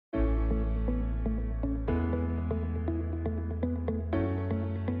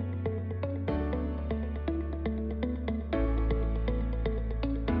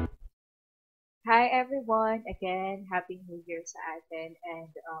Hi everyone! Again, Happy New Year sa atin and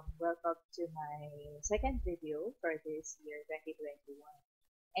welcome to my second video for this year, 2021.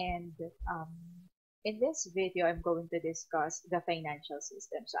 And um, in this video, I'm going to discuss the financial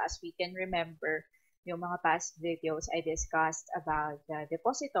system. So as we can remember, yung mga past videos, I discussed about the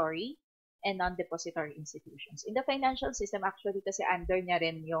depository and non-depository institutions. In the financial system, actually kasi under niya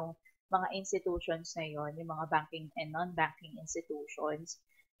rin yung mga institutions na yon, yung mga banking and non-banking institutions.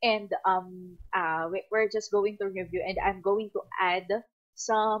 And we're just going to review and I'm going to add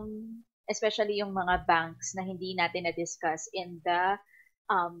some, especially yung mga banks na hindi natin na-discuss in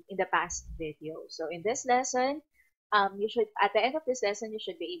the past video. So in this lesson, you should at the end of this lesson you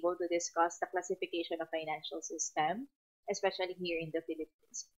should be able to discuss the classification of financial system, especially here in the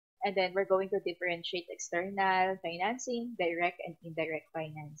Philippines. And then we're going to differentiate external financing, direct and indirect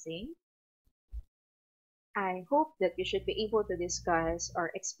financing. I hope that you should be able to discuss or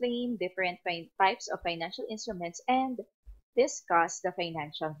explain different types of financial instruments and discuss the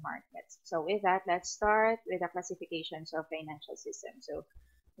financial markets. So with that, let's start with the classifications of financial systems. So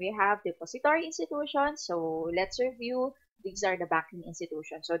we have depository institutions. So let's review. These are the banking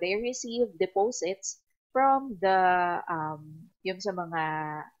institutions. So they receive deposits from the yung sa mga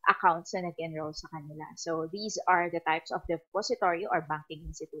accounts na nag-enroll sa kanila. So these are the types of depository or banking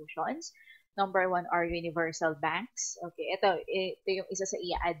institutions. Number one are universal banks. Okay, ito yung isa sa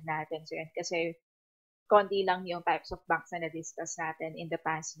i-add natin. So yan, kasi konti lang yung types of banks na na-discuss natin in the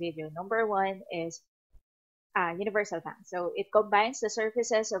past video. Number one is universal bank. So it combines the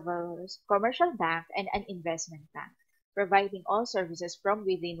services of a commercial bank and an investment bank, providing all services from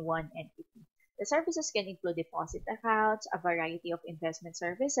within one entity. The services can include deposit accounts, a variety of investment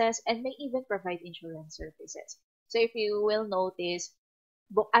services, and may even provide insurance services. So if you will notice,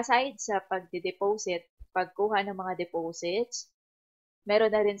 aside sa pagde-deposit, pagkuha ng mga deposits, meron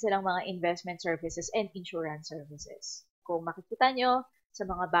na rin silang mga investment services and insurance services. Kung makikita nyo sa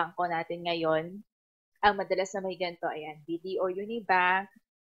mga bangko natin ngayon, ang madalas na may ganito, ayan, BDO Unibank,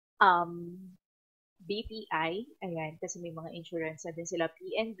 BPI, ayan, kasi may mga insurance na din sila,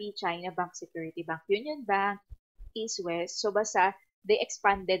 PNB, China Bank, Security Bank, Union Bank, East West. So basta, they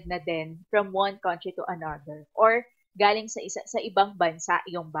expanded na din from one country to another. Or galing sa ibang bansa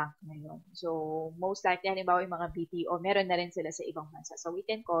yung bank na yun. So, most likely, halimbawa yung mga BPO, meron na rin sila sa ibang bansa. So, we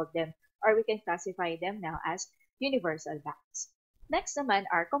can call them or we can classify them now as universal banks. Next naman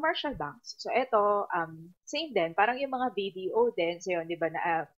are commercial banks. So, ito, same din. Parang yung mga BDO din. So, yun, di ba,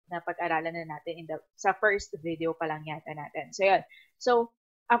 na pag-aralan na natin sa first video pa lang yata natin. So, yun. So,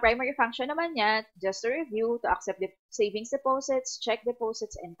 ang primary function naman niya, just to review, to accept the savings deposits, check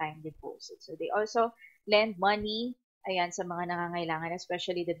deposits, and time deposits. So, they also lend money, ayan, sa mga nangangailangan,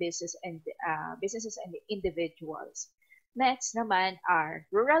 especially the businesses and the individuals. Next naman are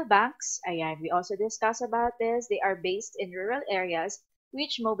rural banks. Ayan, we also discussed about this. They are based in rural areas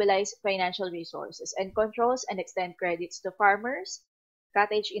which mobilize financial resources and controls and extend credits to farmers,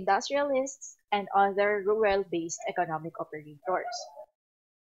 cottage industrialists, and other rural-based economic operators.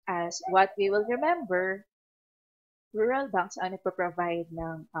 As what we will remember, rural banks ang nagpo-provide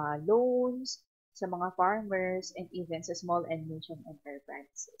ng loans sa mga farmers and even sa small and medium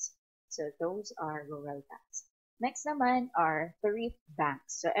enterprises. So those are rural banks. Next naman are thrift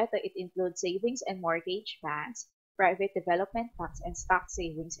banks. So it includes savings and mortgage banks, private development banks, and stock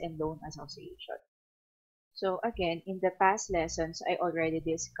savings and loan association. So again, in the past lessons, I already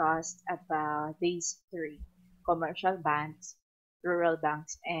discussed about these three: commercial banks, rural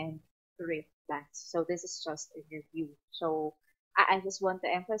banks, and thrift banks. So this is just a review. So I just want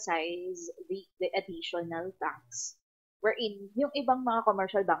to emphasize the additional banks. Wherein, yung ibang mga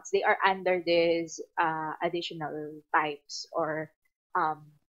commercial banks, they are under this additional types or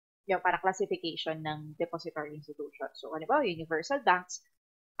yung para classification ng depository institution. So, ano ba, universal banks,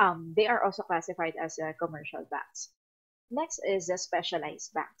 they are also classified as commercial banks. Next is the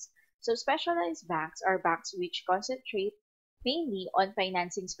specialized banks. So, specialized banks are banks which concentrate mainly on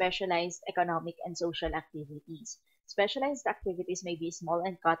financing specialized economic and social activities. Specialized activities may be small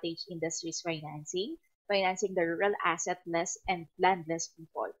and cottage industries financing the rural assetless and landless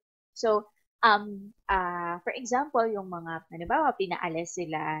people. So, for example, yung mga, halimbawa, pinaalis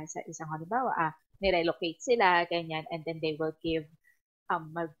sila sa isang, halimbawa, nirelocate sila, ganyan, and then they will give,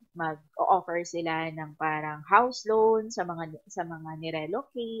 mag-offer sila ng parang house loan sa mga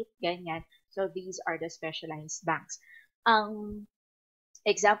nirelocate, ganyan. So, these are the specialized banks.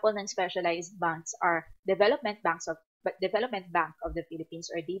 Example ng specialized banks are Development Bank of the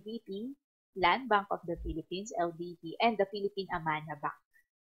Philippines or DBP, Land Bank of the Philippines, LBP, and the Philippine Amana Bank.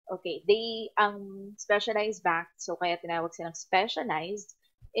 Okay, specialized bank, so kaya tinawag silang specialized,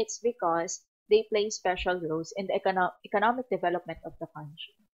 it's because they play special roles in the economic development of the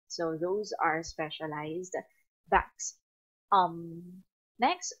country. So those are specialized banks. Um,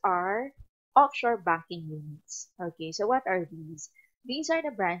 Next are offshore banking units. Okay, so what are these? These are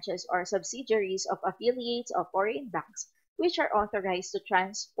the branches or subsidiaries of affiliates of foreign banks which are authorized to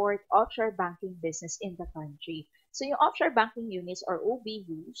transport offshore banking business in the country. So yung offshore banking units or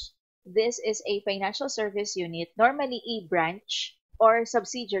OBUs, this is a financial service unit, normally a branch or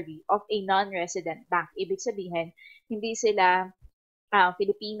subsidiary of a non-resident bank. Ibig sabihin, hindi sila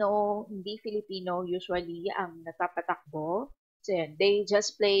hindi Filipino usually ang nagpapatakbo. So yun, they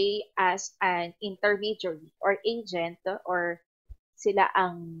just play as an intermediary or agent or sila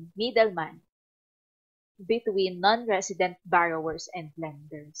ang middleman between non-resident borrowers and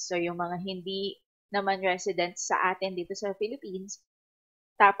lenders. So yung mga hindi naman residents sa atin dito sa Philippines,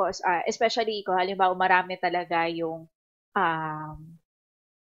 tapos especially kung halimbawa marami talaga yung um,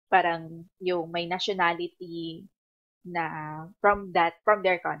 parang yung may nationality na from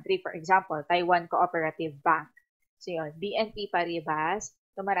their country. For example, Taiwan Cooperative Bank. So yun, BNP Paribas.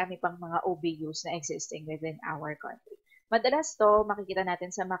 So marami pang mga OBUs na existing within our country. Madalas to makikita natin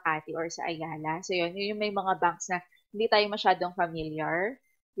sa Makati or sa Ayala. So yun yung may mga banks na hindi tayo masyadong familiar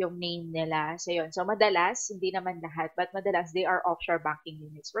yung name nila. So yun. So madalas, hindi naman lahat, but madalas they are offshore banking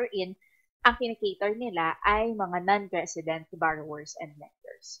units wherein ang kinikater nila ay mga non-resident borrowers and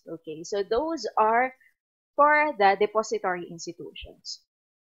lenders. Okay, so those are for the depository institutions.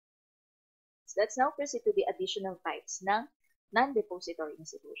 So let's now proceed to the additional types ng non-depository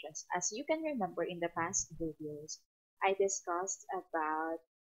institutions. As you can remember in the past videos, I discussed about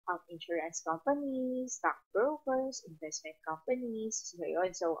insurance companies, stockbrokers, investment companies. So,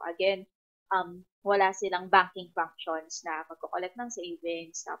 yun. So again, wala silang banking functions na magko-collect ng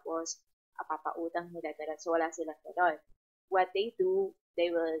savings, tapos papautang nila dala. So wala silang gano'n. What they do,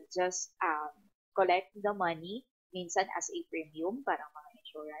 they will just collect the money, minsan as a premium, parang mga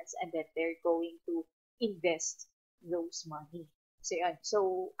insurance, and then they're going to invest those money. So, yun.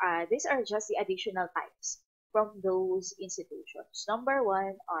 So, these are just the additional types from those institutions. Number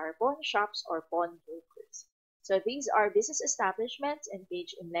one are pawn shops or pawn brokers. So, these are business establishments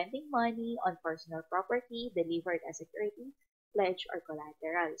engaged in lending money on personal property delivered as security, pledge, or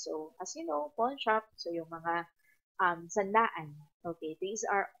collateral. So, as you know, pawn shop, so yung mga sanlaan. Okay, these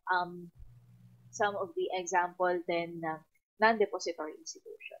are some of the example then ng non-depository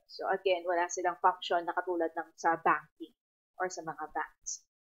institutions. So again, wala silang function na katulad ng sa banking or sa mga banks.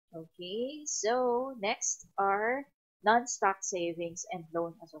 Okay, so next are non-stock savings and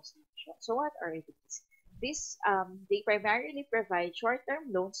loan associations. So what are these? They primarily provide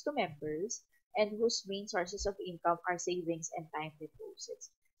short-term loans to members and whose main sources of income are savings and time deposits.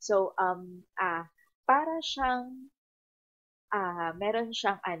 So para siyang meron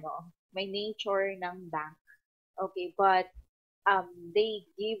siyang may nature ng bank. Okay, but they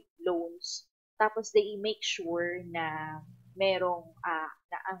give loans tapos they make sure na merong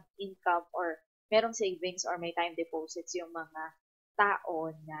na ang income or merong savings or may time deposits yung mga tao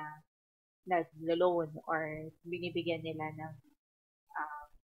na nag-loan or binibigyan nila ng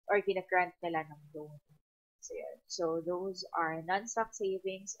or ginagrant nila ng loan. So, yun. So those are non-stock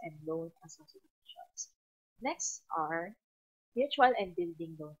savings and loan associations. Next are mutual and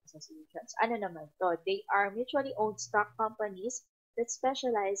building loan associations. Ano naman to? They are mutually owned stock companies that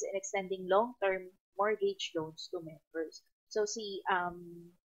specialize in extending long-term mortgage loans to members. So si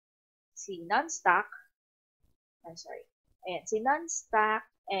non-stock, si non-stock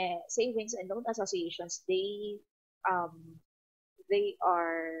savings and loan associations, they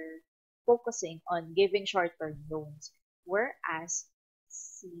are focusing on giving short-term loans, whereas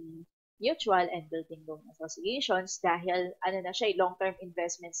si mutual and building loan associations dahil na siya, long-term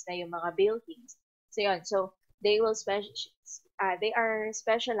investments na yung mga buildings. So yun, so they are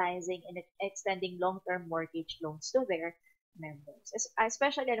specializing in extending long-term mortgage loans to their members.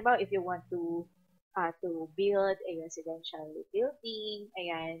 Especially if you want to build a residential building,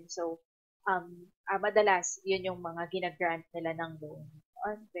 ayan. So madalas yun yung mga ginagrant nila ng loan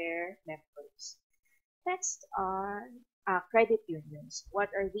on their members. Next are credit unions. What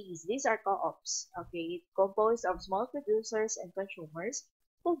are these? These are co-ops, okay, composed of small producers and consumers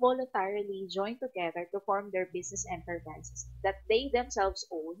who voluntarily join together to form their business enterprises that they themselves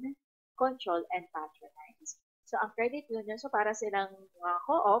own, control, and patronize. So, ang credit union, so para silang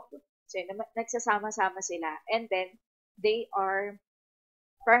co-op, so nagsasama-sama sila, and then they are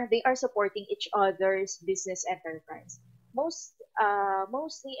supporting each other's business enterprise.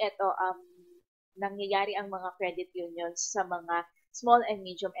 Mostly ito nangyayari ang mga credit unions sa mga small and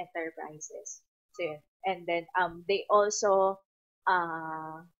medium enterprises. So, yun. And then they also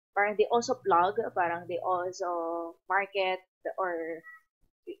parang they also plug, parang they also market or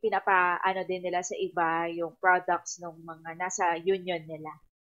pinapa-ano din nila sa iba yung products ng mga nasa union nila.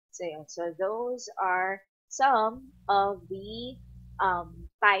 So, yun. So, those are some of the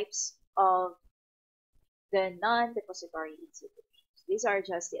types of the non-depository institutions. These are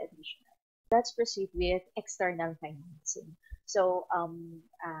just the additional. Let's proceed with external financing. So,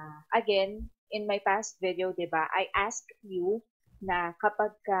 again, in my past video, diba, I asked you na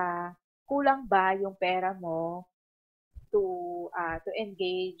kapag kulang ba yung pera mo to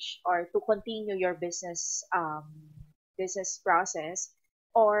engage or to continue your business process,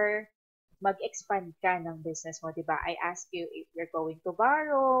 or mag-expand ka ng business mo, 'di ba? I ask you if you're going to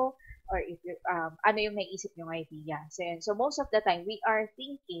borrow or if you ano yung naisip yung idea. So most of the time we are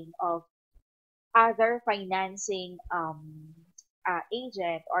thinking of other financing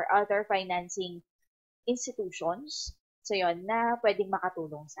agent or other financing institutions. So yun, na pwedeng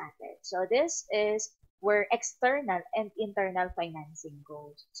makatulong sa atin. So this is where external and internal financing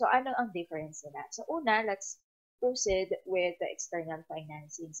goes. So ano ang difference nila? So una, let's proceed with the external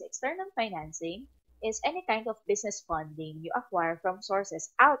financing. So external financing is any kind of business funding you acquire from sources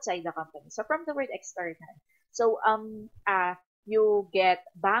outside the company. So from the word external. So you get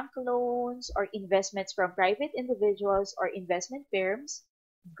bank loans or investments from private individuals or investment firms,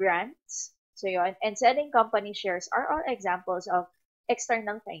 grants. So yun, and selling company shares are all examples of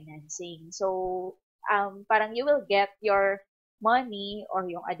external financing. So parang you will get your money or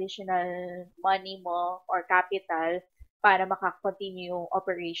yung additional money mo or capital para makakontinue yung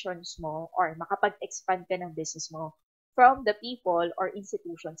operations mo or makapag-expand ka ng business mo from the people or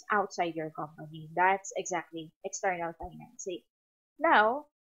institutions outside your company. That's exactly external financing. Now,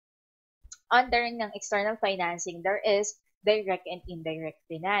 under ng external financing, there is direct and indirect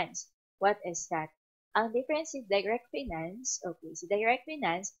finance. What is that? Ang difference in direct finance, okay, so direct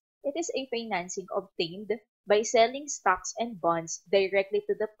finance, it is a financing obtained by selling stocks and bonds directly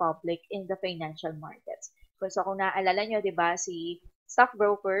to the public in the financial markets. So kung naaalala nyo, di ba, si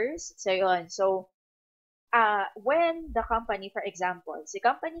stockbrokers, so yun. So, when the company, for example, si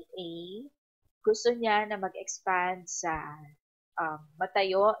company A, gusto niya na mag-expand sa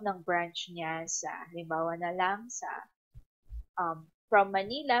matayo ng branch niya sa, halimbawa na lang, sa from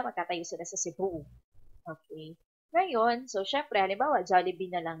Manila, magtatayo sila sa Cebu. Okay. Ngayon, so syempre, halimbawa,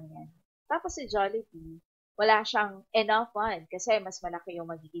 Jollibee na lang yan. Tapos si Jollibee, wala siyang enough fund kasi mas malaki yung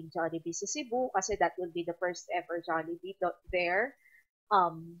magiging Jollibee sa Cebu kasi that will be the first ever Jollibee there.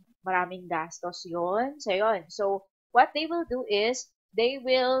 Maraming gastos yun. So, yun. So, what they will do is, they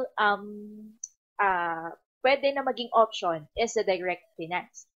will, pwede na maging option is the direct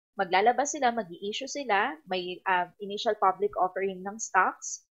finance. Maglalabas sila, mag-i-issue sila, may initial public offering ng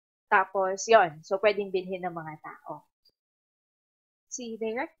stocks, tapos, yon. So, pwedeng bilhin ng mga tao. Si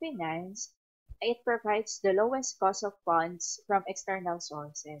direct finance, it provides the lowest cost of funds from external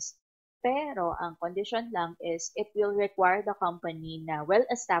sources. Pero, ang condition lang is, it will require the company na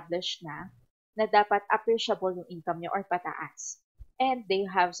well-established na dapat appreciable yung income nyo or pataas. And they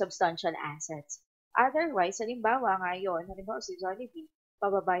have substantial assets. Otherwise, halimbawa ngayon, halimbawa si Jollibee,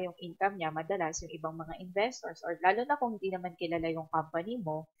 pababa yung income niya, madalas yung ibang mga investors, or lalo na kung hindi naman kilala yung company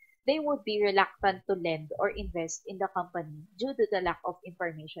mo, they would be reluctant to lend or invest in the company due to the lack of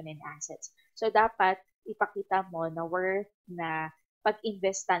information and assets. So, dapat ipakita mo na worth na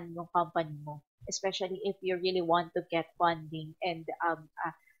pag-investan yung company mo, especially if you really want to get funding and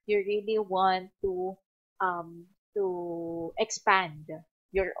you really want to expand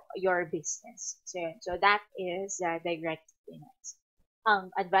your business. So that is direct finance.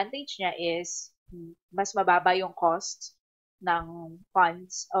 Ang advantage niya is mas mababa yung cost ng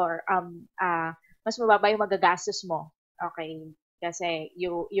funds or mas mababa yung magagastos mo. Okay? Kasi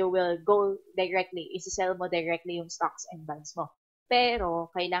you will go directly, isi-sell mo directly yung stocks and bonds mo. Pero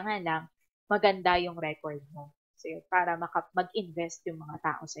kailangan lang maganda yung record mo. So, para mag-invest yung mga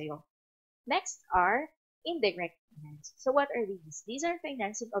tao sa'yo. Next are indirect finance. So what are these? These are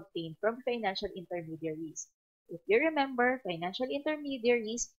financing obtained from financial intermediaries. If you remember, financial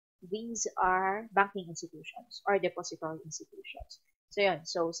intermediaries, these are banking institutions or depository institutions. So yun.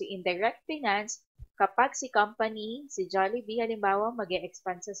 So si indirect finance, kapag si company, si Jollibee, halimbawa,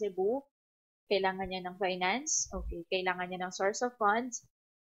 mag-e-expand sa Cebu, kailangan niya ng finance, okay, kailangan niya ng source of funds,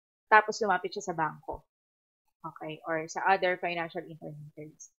 tapos lumapit siya sa bangko. Okay, or sa other financial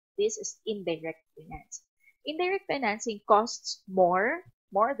intermediaries. This is indirect finance. Indirect financing costs more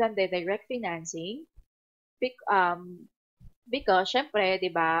than the direct financing because syempre,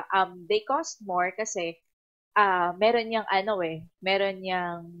 'di ba, they cost more kasi meron yang meron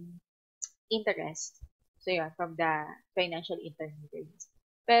yang interest. So yun, from the financial intermediaries.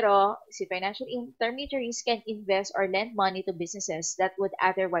 Pero si financial intermediaries can invest or lend money to businesses that would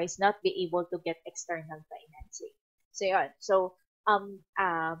otherwise not be able to get external financing. So yun. So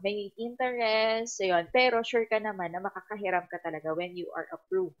may interest, so yun. Pero sure ka naman na makakahiram ka talaga when you are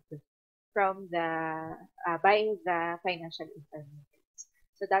approved from the by the financial intermediaries.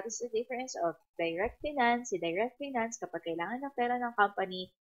 So that is the difference of direct finance. Si direct finance, kapag kailangan ng pera ng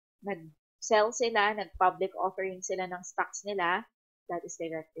company, nag-sell sila, nag-public offering sila ng stocks nila, that is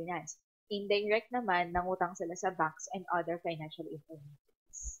direct finance. Indirect naman, nangutang sila sa banks and other financial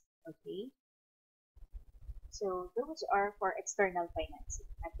intermediaries. Okay? So those are for external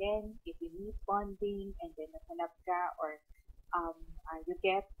financing. Again, if you need funding and then nahanap ka or you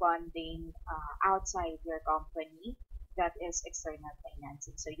get funding outside your company, that is external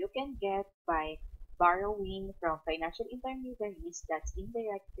financing. So you can get by borrowing from financial intermediaries, that's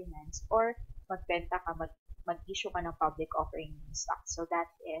indirect finance, or magbenta ka, mag-issue ka ng public offering stock. So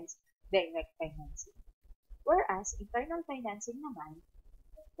that is direct financing. Whereas internal financing naman,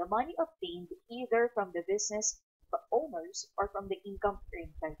 the money obtained either from the business owners or from the income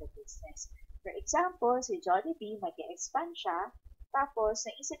earned by the business. For example, si Jollibee, mag-expand siya, tapos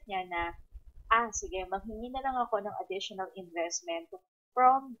naisip niya na, sige, maghingi na lang ako ng additional investment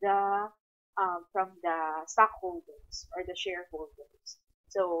from the stockholders or the shareholders.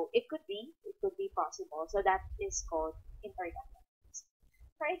 So it could be possible. So that is called internal finance.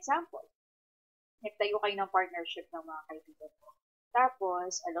 For example, nagtayo kayo ng partnership ng mga kaibigan mo.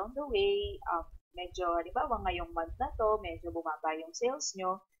 Tapos, along the way, medyo, halimbawa, ngayong month na to, medyo bumaba yung sales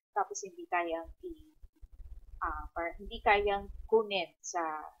nyo, tapos hindi kayang kunin sa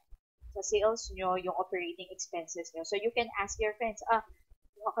sales nyo yung operating expenses nyo. So, you can ask your friends,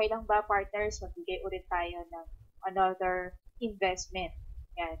 okay lang ba, partners, magbigay ulit tayo ng another investment.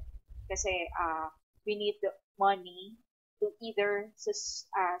 Yan. Kasi, we need the money to either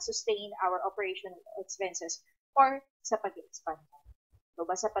sustain our operational expenses or sa pag-expand. So,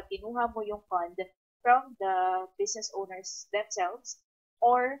 basta pag kinuha mo yung fund from the business owners themselves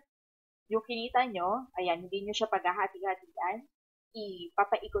or yung kinita nyo, ayan, hindi nyo siya paghahati-hatian,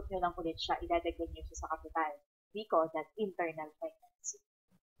 ipapaikot nyo lang ulit siya, idadagdag nyo siya sa kapital. We call that internal financing.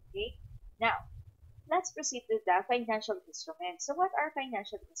 Okay? Now, let's proceed with the financial instruments. So, what are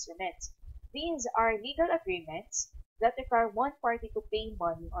financial instruments? These are legal agreements that require one party to pay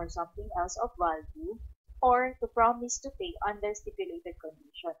money or something else of value or to promise to pay under stipulated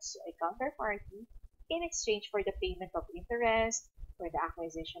conditions. So, a counterparty in exchange for the payment of interest, for the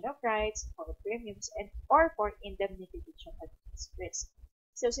acquisition of rights, for premiums, or for indemnification against risk.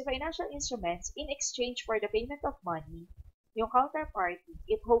 So, si financial instruments, in exchange for the payment of money, yung counterparty,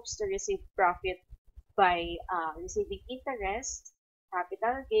 it hopes to receive profit by receiving interest,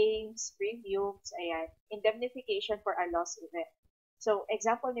 capital gains, premiums, ayan, indemnification for a loss event. So,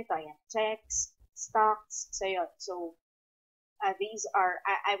 example nito, ayan, checks, stocks, so yun. So, these are,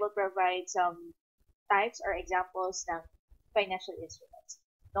 I will provide some types or examples ng financial instruments.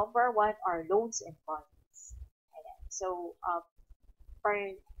 Number one are loans and bonds. Ayan. So, for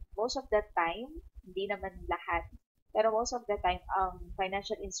most of the time, hindi naman lahat, pero most of the time,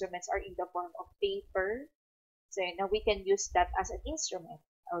 financial instruments are in the form of paper. So, now we can use that as an instrument,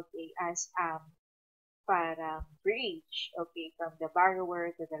 okay, as para bridge, okay, from the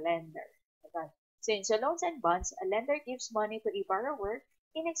borrower to the lender. Okay. So, in loans and bonds, a lender gives money to a borrower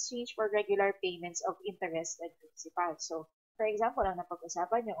in exchange for regular payments of interest and principal. So, for example, ang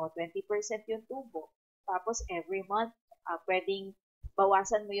napag-usapan nyo, 20% yung tubo. Tapos, every month, pwedeng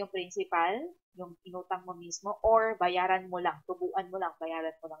bawasan mo yung principal, yung inutang mo mismo, or bayaran mo lang, tubuan mo lang,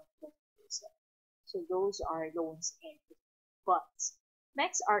 bayaran mo lang 20%. So, those are loans and bonds.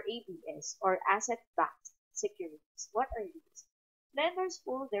 Next are ABS, or asset-backed securities. What are these? Lenders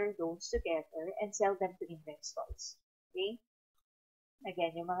pool their loans together and sell them to investors. Okay?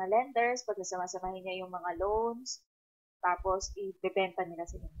 Again, yung mga lenders, pag nasama-samahin niya yung mga loans, tapos ibebenta nila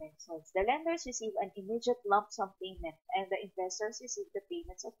sa investors. The lenders receive an immediate lump sum payment and the investors receive the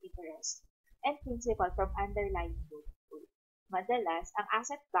payments of interest and principal from underlying loan pool. Madalas, ang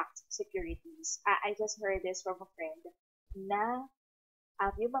asset-backed securities, I just heard this from a friend, na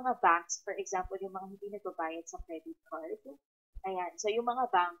yung mga banks, for example, yung mga hindi nagbabayad sa credit card, ayan, so yung mga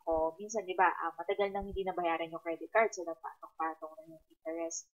bangko, minsan, di ba, matagal nang hindi nabayaran yung credit card, so nagpatong-patong na yung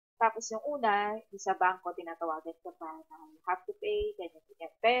interest. Tapos yung una, sa bangko, tinatawagan ka pa na you have to pay, ganyan.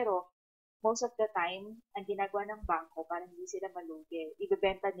 Pero, most of the time, ang ginagawa ng bangko, parang hindi sila malugi,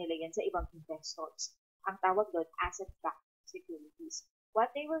 ibebenta nila yan sa ibang investors. Ang tawag doon, asset-backed securities. What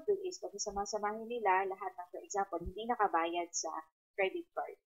they will do is, pag sama-samahin nila, lahat ng, for example, hindi nakabayad sa credit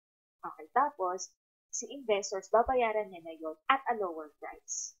card. Okay, tapos, si investors, babayaran niya na yun at a lower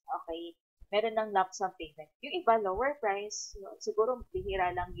price. Okay? Meron ng lump sum payment. Yung iba, lower price, siguro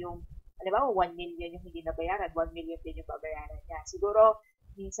bihira lang yung, halimbawa, 1 million yung hindi nabayaran, 1 million din yung babayaran niya. Siguro,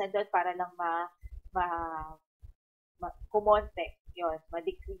 minsan doon para lang ma, kumonte, yun,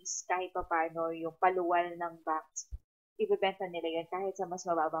 ma-decrease kahit pa paano yung paluwal ng banks, ibebenta nila yun kahit sa mas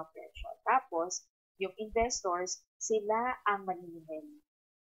mababang presyo. Tapos, yung investors, sila ang maniningil.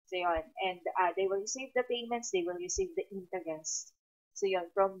 So yun, and they will receive the payments, they will receive the interest. So yun,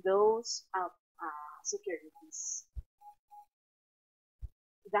 from those securities.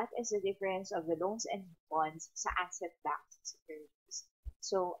 That is the difference of the loans and bonds sa asset-backed securities.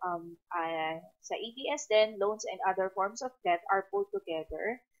 So, sa ABS then, loans and other forms of debt are put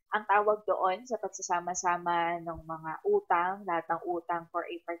together. Ang tawag doon sa pagsasama-sama ng mga utang, lahat ng utang for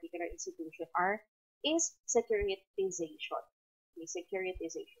a particular institution is securitization. Okay,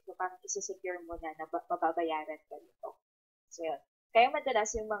 securitization. So, parang isa-secure mo na mababayaran ka nito. So, yun. Kaya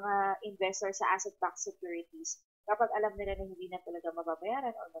madalas yung mga investors sa asset-backed securities, kapag alam nila na hindi na talaga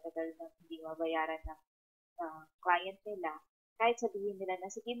mababayaran o matagal na hindi mabayaran ng client nila, kahit sabihin nila na,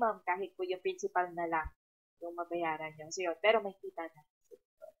 sige ma'am, kahit po yung principal na lang yung mabayaran nyo. So yun, pero may kita na.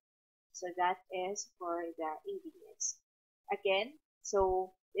 So that is for the ABS. Again, so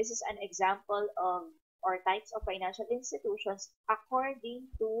this is an example of or types of financial institutions according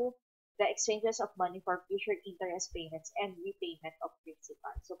to the exchanges of money for future interest payments and repayment of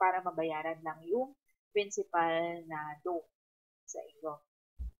principal. So, para mabayaran lang yung principal na loan sa iyo.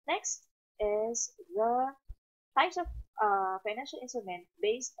 Next is the types of financial instrument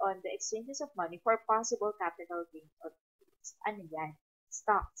based on the exchanges of money for possible capital gains or gains. Ano yan?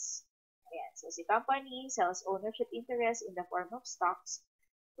 Stocks. Ayan. So, si company sells ownership interest in the form of stocks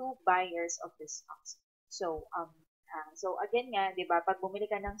to buyers of the stocks. So, so again nga, di ba, pag bumili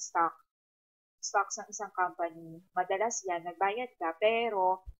ka ng stocks ng isang company, madalas yan, nagbayad ka,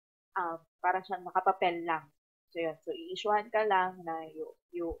 pero parang siyang nakapapel lang. So, yun. So, i-issuehan ka lang na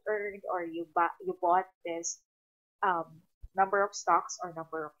you earned or you bought this number of stocks or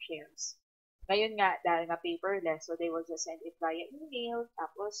number of shares. Ngayon nga, dahil nga paperless, so they will just send it via email,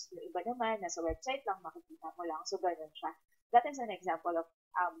 tapos yung iba naman, nasa website lang, makikita mo lang. So, ganun siya. That is an example of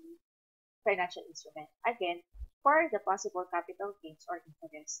financial instrument. Again, for the possible capital gains or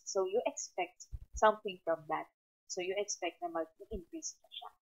interest. So, you expect something from that. So, you expect na mag-increase na siya.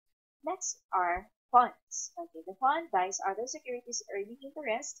 Next are funds. Okay, the fund buys other securities earning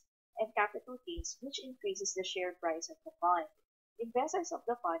interest and capital gains, which increases the share price of the fund. Investors of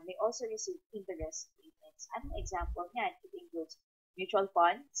the fund may also receive interest payments. Anong example niyan? It includes mutual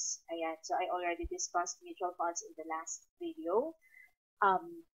funds. Ayan, so I already discussed mutual funds in the last video.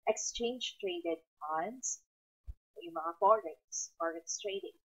 Exchange-traded funds, yung mga forex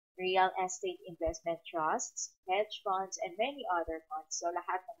trading, real estate investment trusts, hedge funds, and many other funds. So,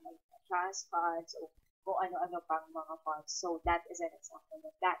 lahat ng mga trust funds o kung ano-ano pang mga funds. So, that is an example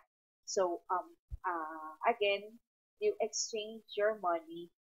of that. So, again, you exchange your money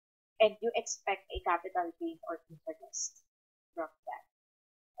and you expect a capital gain or interest from that.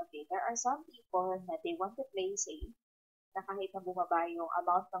 Okay, there are some people na they want to play safe, na kahit na bumaba yung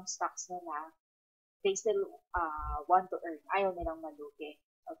amount ng stocks nila, they still want to earn. Ayaw nilang malugi.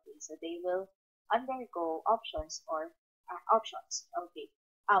 Okay, so they will undergo options or options. Okay,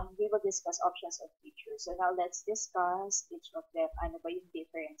 we will discuss options of futures. So now let's discuss each of them. Ano ba yung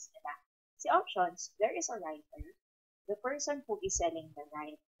difference nila? Si options, there is a writer, the person who is selling the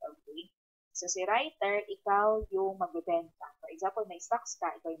right. Okay, so si writer, ikaw yung magbebenta. For example, may stocks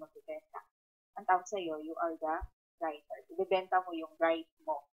ka, ikaw yung magbebenta. Ang tawag sa'yo, you are the writer. Ibebenta mo yung right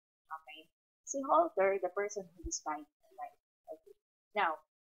mo. Okay. Si holder, the person who is buying the right. Okay. Now,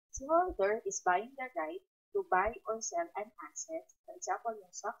 si holder is buying the right to buy or sell an asset, for example,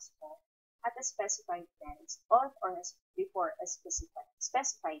 yung stocks mo, at a specified price on or before a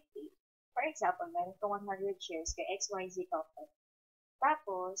specified date. For example, meron kang 100 shares kay XYZ company.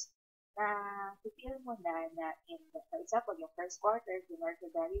 Tapos, na-feel mo na in, for example, yung first quarter, January,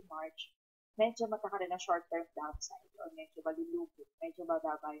 February, March, medyo magkakaroon ng short-term downside or medyo malulugi, medyo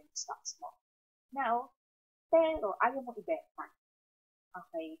bababa yung stocks mo. Now, pero ayaw mo ibenta.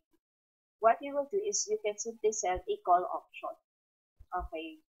 Okay. What you will do is you can simply sell a call option.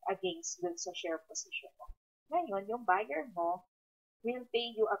 Okay. Against dun sa share position mo. Ngayon, yung buyer mo will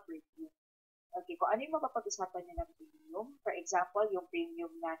pay you a premium. Okay. Kung ano yung mapapag-usapan niya ng premium, for example, yung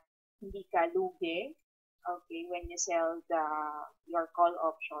premium na hindi ka lugi, okay, when you sell your call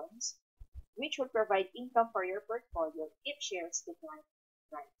options, which will provide income for your portfolio if shares decline in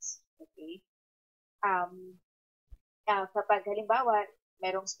price. Okay? Kapag halimbawa,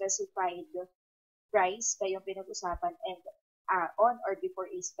 merong specified price kayong pinag-usapan and on or before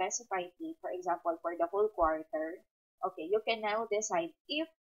a specified date, for example, for the whole quarter, okay, you can now decide if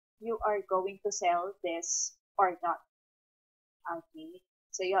you are going to sell this or not. Okay?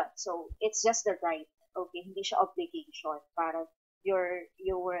 So, yun. So, it's just the right. Okay? Hindi siya obligation. Para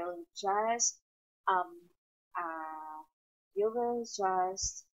you will just, um, uh, you will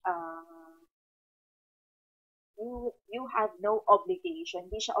just, you have no obligation.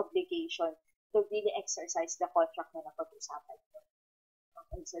 Hindi siya obligation to really exercise the contract na napag-usapan mo.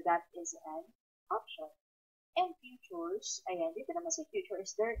 Okay? So, that is an option. And futures, ayan, dito naman sa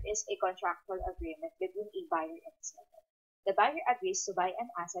futures, there is a contractual agreement between a buyer and seller. The buyer agrees to buy an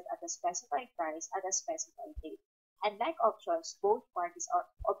asset at a specified price at a specified date. Unlike options, both parties are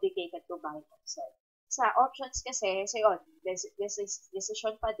obligated to buy or sell. Sa options kasi, so yun, this is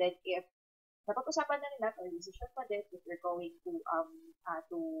decision pa din if napag-usapan na nila or decision pa din if you're going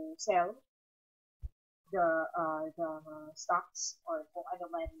to sell the stocks or kung ano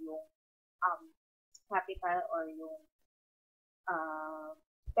man yung um capital or yung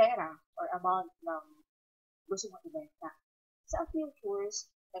pera or amount ng gusto mong ibenta. Sa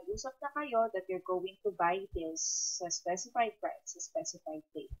futures, nag-usap na kayo that you're going to buy this sa specified price, sa specified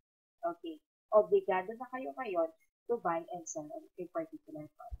date. Okay. Obligado na kayo ngayon to buy and sell a particular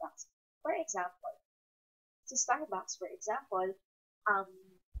products. For example, sa Starbucks, for example,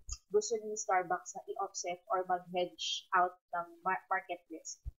 gusto ni Starbucks na i-offset or mag-hedge out ng market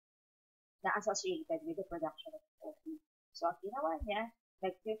risk na associated with the production of coffee. So, ang ginawa niya,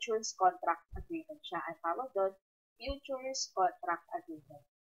 nag-futures contract agreement siya. Ang tawag doon, futures contract agreement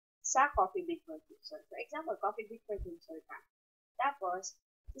sa coffee bean producer. For example, coffee bean producer ka. Tapos,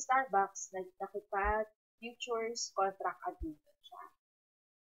 si Starbucks, nakipag-futures contract agreement siya.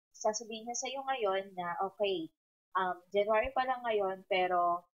 Sasabihin niya sa'yo ngayon na, okay, January pa lang ngayon,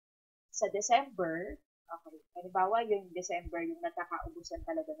 pero sa December, okay, halimbawa yung December, yung nagkakaubusan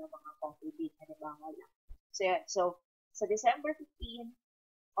talaga ng mga coffee bean, halimbawa lang. So, yan. So, sa December 15,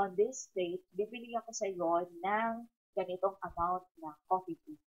 on this date, bibili ako sa iyo ng ganitong amount ng coffee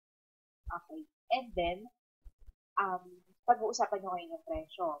bean. Okay. And then, pag-uusapan nyo ngayon yung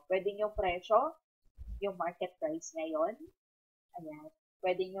presyo. Pwedeng yung presyo, yung market price ngayon. Ayan.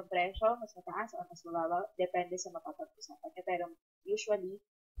 Pwedeng yung presyo, mas mataas o mas mababa. Depende sa mapapag-usapan nyo. Pero usually,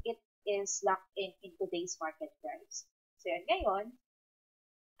 it is locked in today's market price. So, yan. Ngayon,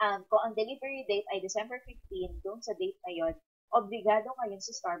 kung ang delivery date ay December 15, doon sa date na yon, obligado ngayon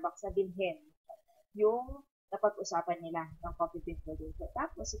si Starbucks na bilhin yung napag-usapan nila ng coffee bean producer.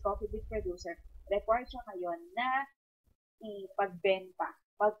 Tapos, si coffee bean producer, required siya ngayon na ipagbenta,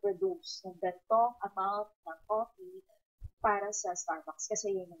 mag-produce ng gantong amount ng coffee para sa Starbucks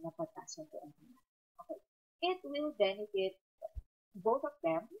kasi yun yung napagkasunduan nila. Okay. It will benefit both of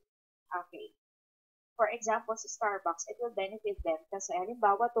them. Okay. For example, sa Starbucks, it will benefit them kasi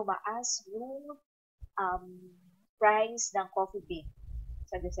halimbawa tumaas yung price ng coffee bean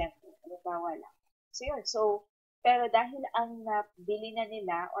sa December. Halimbawa lang. So, yun. So, pero dahil ang nabili na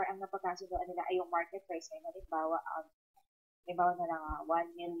nila or ang napagkasunduan nila ay yung market price na yun, halimbawa na lang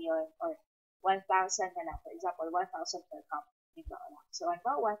 1 million or 1,000 na lang. For example, 1,000 per cup. Halimbawa lang. So,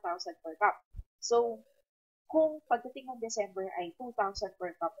 halimbawa 1,000 per cup. So, kung pagdating ng December ay 2,000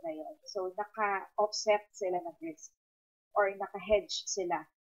 per cup na yun, so naka-offset sila ng risk or naka-hedge sila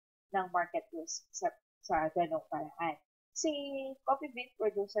ng market risk sa ganong paraan. Si coffee bean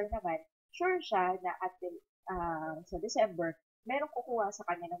producer naman, sure siya na at sa December, merong kukuha sa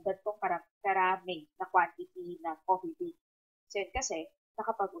kanya ng gantong karami na quantity na coffee bean. So, yun kasi,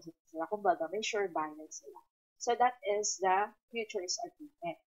 nakapag-usap sila. Kumbaga, may sure buyer sila. So, that is the futures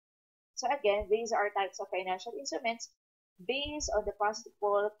agreement. So, again, these are types of financial instruments based on the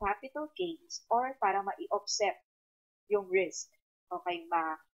possible capital gains or para ma-offset yung risk. Okay,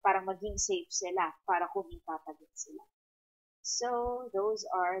 para maging safe sila, para kumita pa din sila. So, those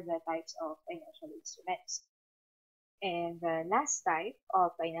are the types of financial instruments. And the last type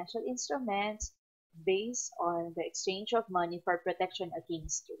of financial instruments based on the exchange of money for protection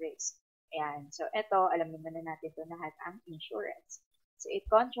against risk. Ayan. So, ito, alam naman na natin ito lahat, ang insurance. So, it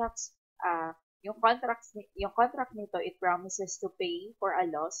contracts, yung contract nito, it promises to pay for a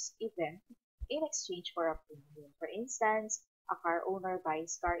loss event in exchange for a premium. For instance, a car owner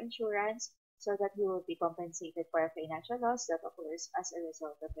buys car insurance so that he will be compensated for a financial loss that occurs as a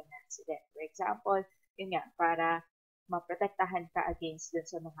result of an accident. For example, yun nga, para maprotektahan ka against dun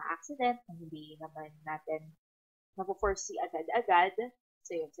sa mga accident na hindi naman natin napo-foresee agad-agad.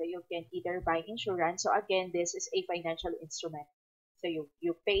 So, yun. So, you can either buy insurance. So, again, this is a financial instrument. So,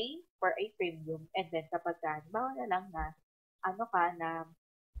 you pay for a premium and then kapag halimbawa na lang na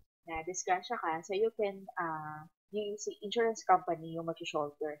na disgrasya ka, so you can, yung si insurance company yung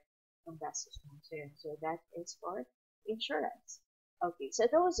mag-shoulder ng gastos mo. So, yun. So, that is for insurance. Okay, so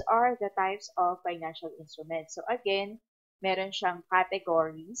those are the types of financial instruments. So, again, meron siyang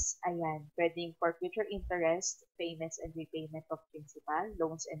categories. Ayan, pwedeng for future interest, payments and repayment of principal,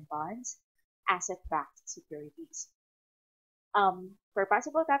 loans and bonds, asset-backed securities. For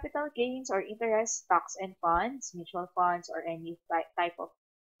possible capital gains or interest, stocks and funds, mutual funds, or any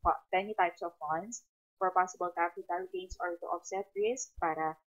types of funds for possible capital gains or to offset risk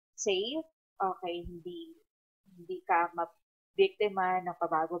para safe, okay, hindi ka mabiktima ng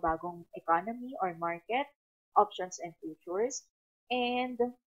pabago-bagong economy or market, options and futures, and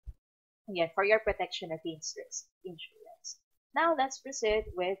yeah, for your protection against risk, insurance. Now let's proceed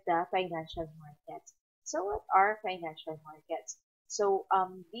with the financial markets. So what are financial markets? So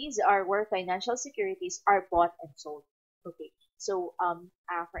these are where financial securities are bought and sold. Okay. So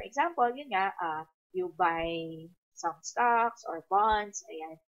for example, you buy some stocks or bonds,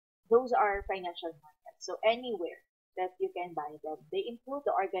 ayan. Those are financial markets. So anywhere that you can buy them. They include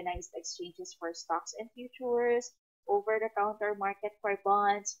the organized exchanges for stocks and futures, over-the-counter market for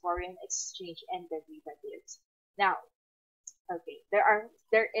bonds, foreign exchange, and derivatives. Now, okay,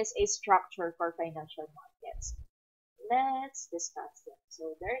 there is a structure for financial markets. Let's discuss them.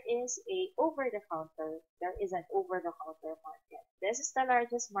 So there is an over-the-counter market. This is the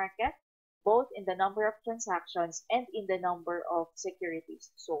largest market, both in the number of transactions and in the number of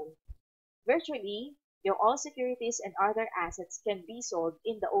securities sold. Virtually, all securities and other assets can be sold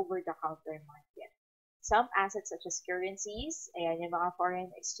in the over-the-counter market. Some assets such as currencies, ayan yung mga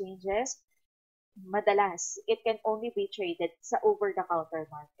foreign exchanges, madalas, it can only be traded sa over-the-counter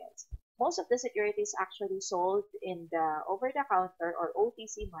markets. Most of the securities actually sold in the over-the-counter or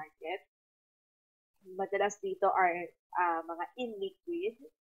OTC market, madalas dito are mga illiquid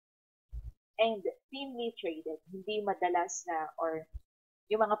and thinly traded. Hindi madalas na or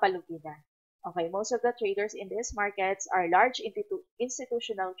yung mga palugi na. Okay, most of the traders in these markets are large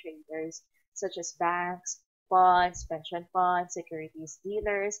institutional traders such as banks, funds, pension funds, securities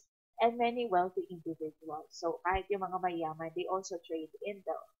dealers, and many wealthy individuals. So kahit yung mga mayaman, they also trade in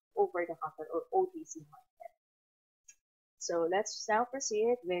the over-the-counter or OTC market. So let's now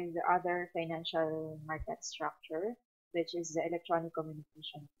proceed with the other financial market structure, which is the electronic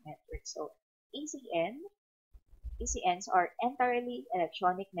communication network. So ECNs are entirely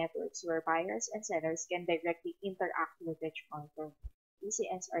electronic networks where buyers and sellers can directly interact with each other.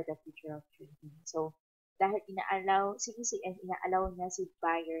 ECNs are the future of trading. So, dahil si ECN, inaalaw niya si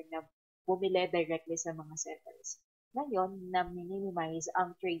buyer na bumili directly sa mga sellers. Ngayon, na-minimize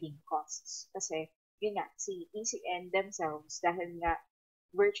ang trading costs. Kasi, yun nga, si ECN themselves, dahil nga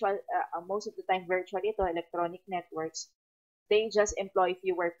most of the time virtual ito, electronic networks, they just employ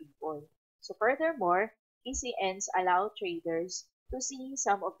fewer people. So furthermore, ECNs allow traders to see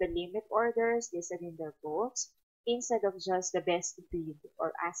some of the limit orders listed in their books instead of just the best bid or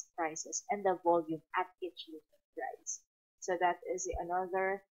ask prices and the volume at each limit price. So that is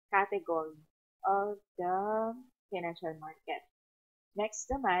another category of the financial market. Next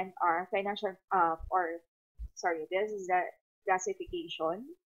naman are this is the classification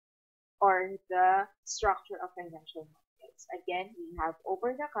or the structure of financial markets. Again, we have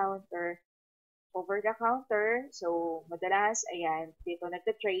over-the-counter. So, madalas, ayan, dito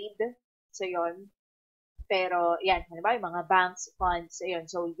nagta-trade. So, yon. Pero, yan, halimbawa, yung mga banks, funds, so, yun.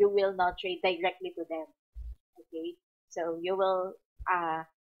 So, you will not trade directly to them. Okay? So, you will,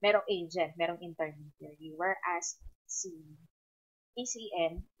 merong agent, merong intermediary. Whereas, si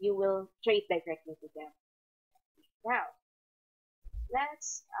ECN, you will trade directly to them. Now,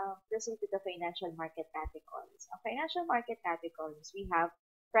 let's proceed to the financial market categories. Ang financial market categories, we have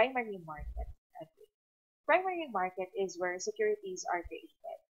primary market. Okay. Primary market is where securities are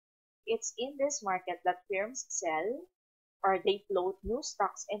created. It's in this market that firms sell or they float new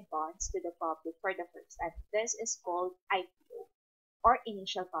stocks and bonds to the public for the first time. This is called IPO or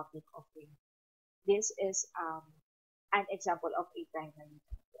initial public offering. This is an example of a primary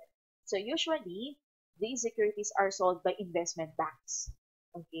market. So usually, these securities are sold by investment banks.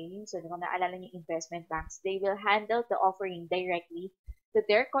 Okay, so kung naalala niyo investment banks, they will handle the offering directly to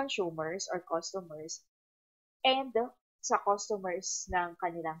their consumers or customers and sa customers ng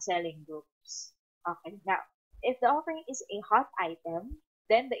kanilang selling groups. Okay, now, if the offering is a hot item,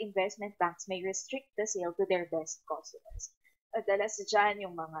 then the investment banks may restrict the sale to their best customers. Madalas dyan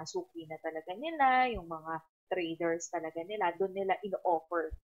yung mga suki na talaga nila, yung mga traders talaga nila, doon nila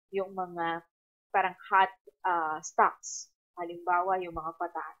ino-offer yung mga parang hot stocks. Halimbawa, yung mga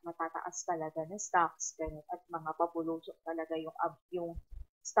matataas talaga na stocks, ganun, at mga papulusok talaga yung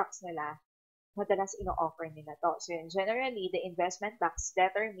stocks nila, madalas ino-offer nila to. So yun, generally, the investment banks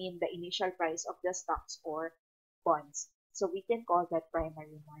determine the initial price of the stocks or bonds. So we can call that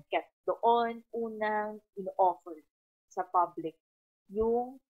primary market. Doon unang ino-offer sa public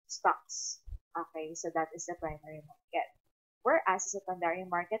yung stocks. Okay, so that is the primary market. Whereas sa secondary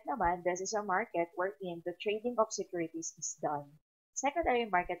market naman, this is a market wherein the trading of securities is done. Secondary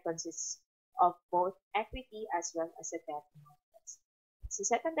market consists of both equity as well as the debt markets. Sa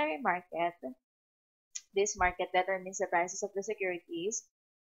secondary market, this market determines the prices of the securities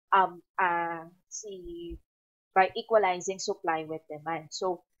um, uh, si, by equalizing supply with demand.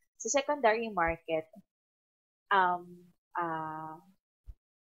 So, sa secondary market, um, uh,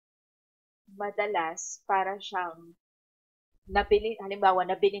 madalas para siyang nabili, halimbawa,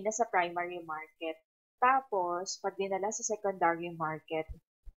 nabili na sa primary market. Tapos, pag dinala sa secondary market,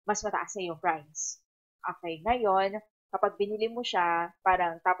 mas mataas na yung price. Okay, ngayon, kapag binili mo siya,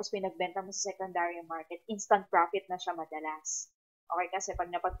 parang tapos pinagbenta mo sa secondary market, instant profit na siya madalas. Okay, kasi pag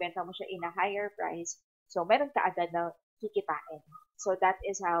napagbenta mo siya in a higher price, so meron ka agad na kikitain. So that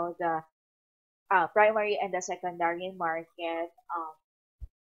is how the primary and the secondary market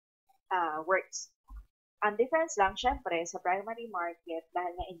works. Ang difference lang, syempre, sa primary market,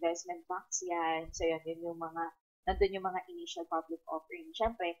 dahil nga investment banks yan, so yun yung mga, nandun yung mga initial public offering.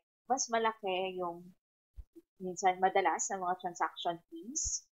 Syempre, mas malaki yung, minsan madalas, na mga transaction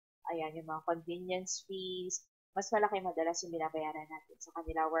fees. Ayan, yung mga convenience fees. Mas malaki madalas yung binabayaran natin sa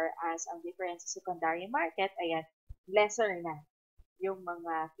kanila. Whereas, ang difference sa secondary market, ayan, lesser na yung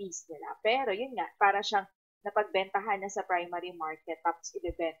mga fees nila. Pero, yun nga, para siyang napagbentahan na sa primary market, tapos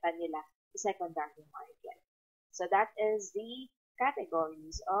ibebenta nila secondary market. So that is the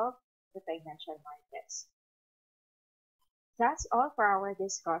categories of the financial markets. That's all for our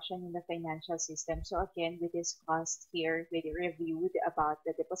discussion in the financial system. So again, we discussed here, we reviewed about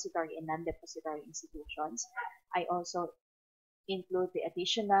the depository and non-depository institutions. I also include the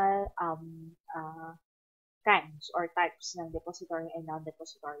additional kinds or types ng depository and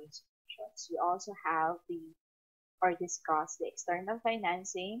non-depository institutions. We also have or discuss the external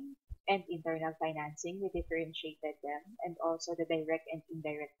financing and internal financing. We differentiated them, and also the direct and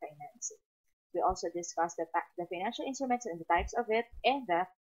indirect financing. We also discussed the financial instruments and the types of it and the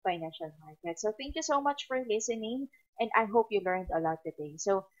financial market. So thank you so much for listening, and I hope you learned a lot today.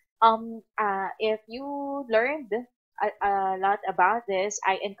 So if you learned a lot about this,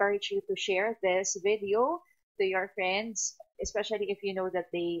 I encourage you to share this video to your friends, especially if you know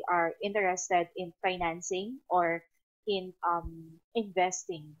that they are interested in financing or in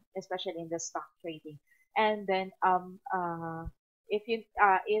investing, especially in the stock trading. And then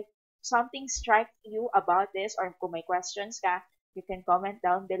if something strikes you about this, or kung may questions ka, you can comment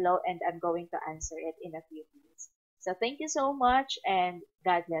down below and I'm going to answer it in a few minutes. So thank you so much and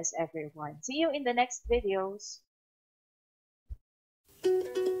God bless everyone. See you in the next videos.